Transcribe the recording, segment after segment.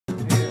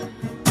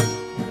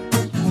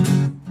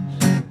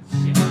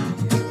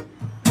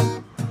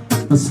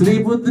I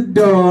sleep with the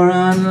door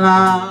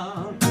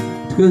unlocked,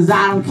 'cause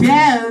I don't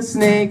care who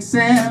sneaks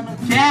in, I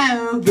don't care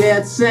who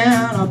gets in.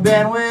 I've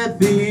been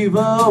with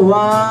evil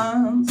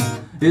ones.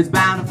 It's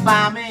bound to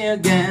find me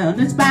again,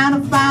 it's bound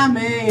to find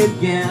me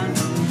again.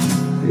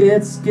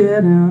 It's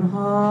getting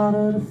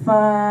harder to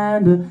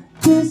find a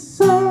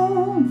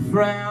decent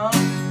friend,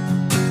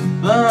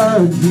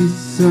 a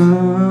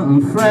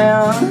decent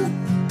friend,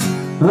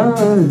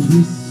 a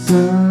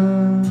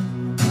decent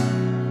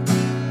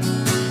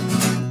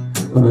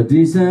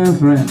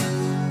friend,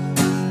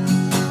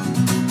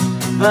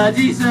 a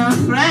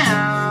decent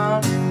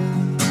friend,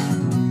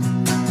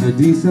 a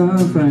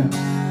decent friend.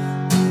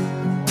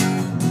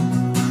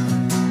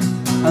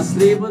 I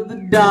sleep with the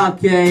door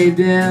caved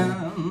in,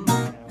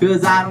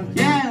 'cause I don't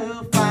care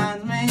who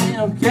finds me, I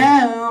don't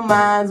care who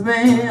minds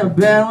me. I've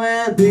been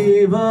with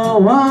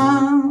evil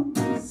ones,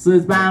 so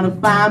it's bound to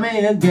find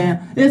me again,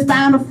 it's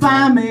bound to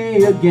find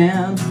me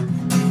again.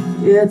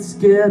 It's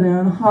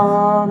getting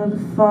harder to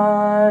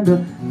find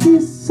a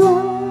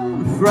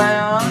decent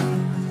friend,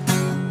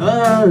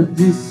 a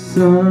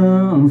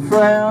decent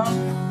friend,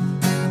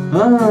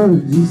 a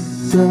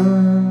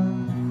decent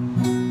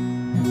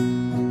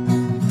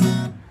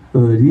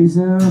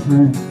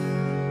friend.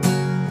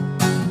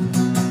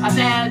 I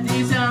said a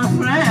decent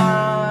friend,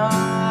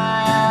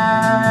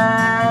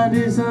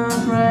 decent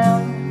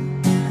friend.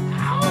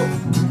 Ow.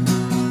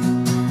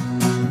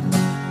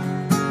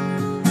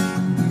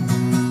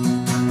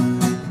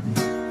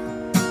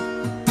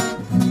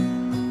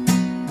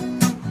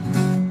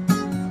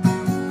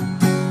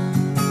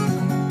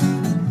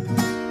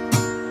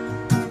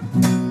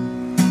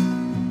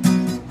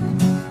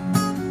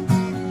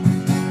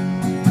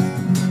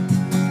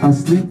 I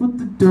sleep with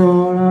the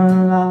door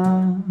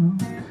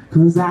unlocked,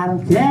 'cause I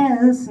don't care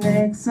who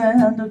sneaks in,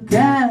 don't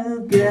care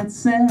who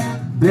gets in.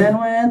 Been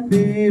with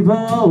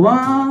evil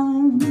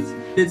ones,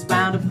 it's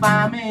bound to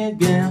find me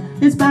again,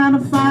 it's bound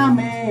to find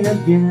me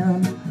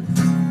again.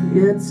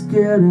 It's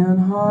getting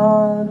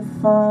hard to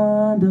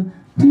find a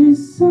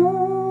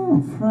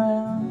decent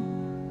friend,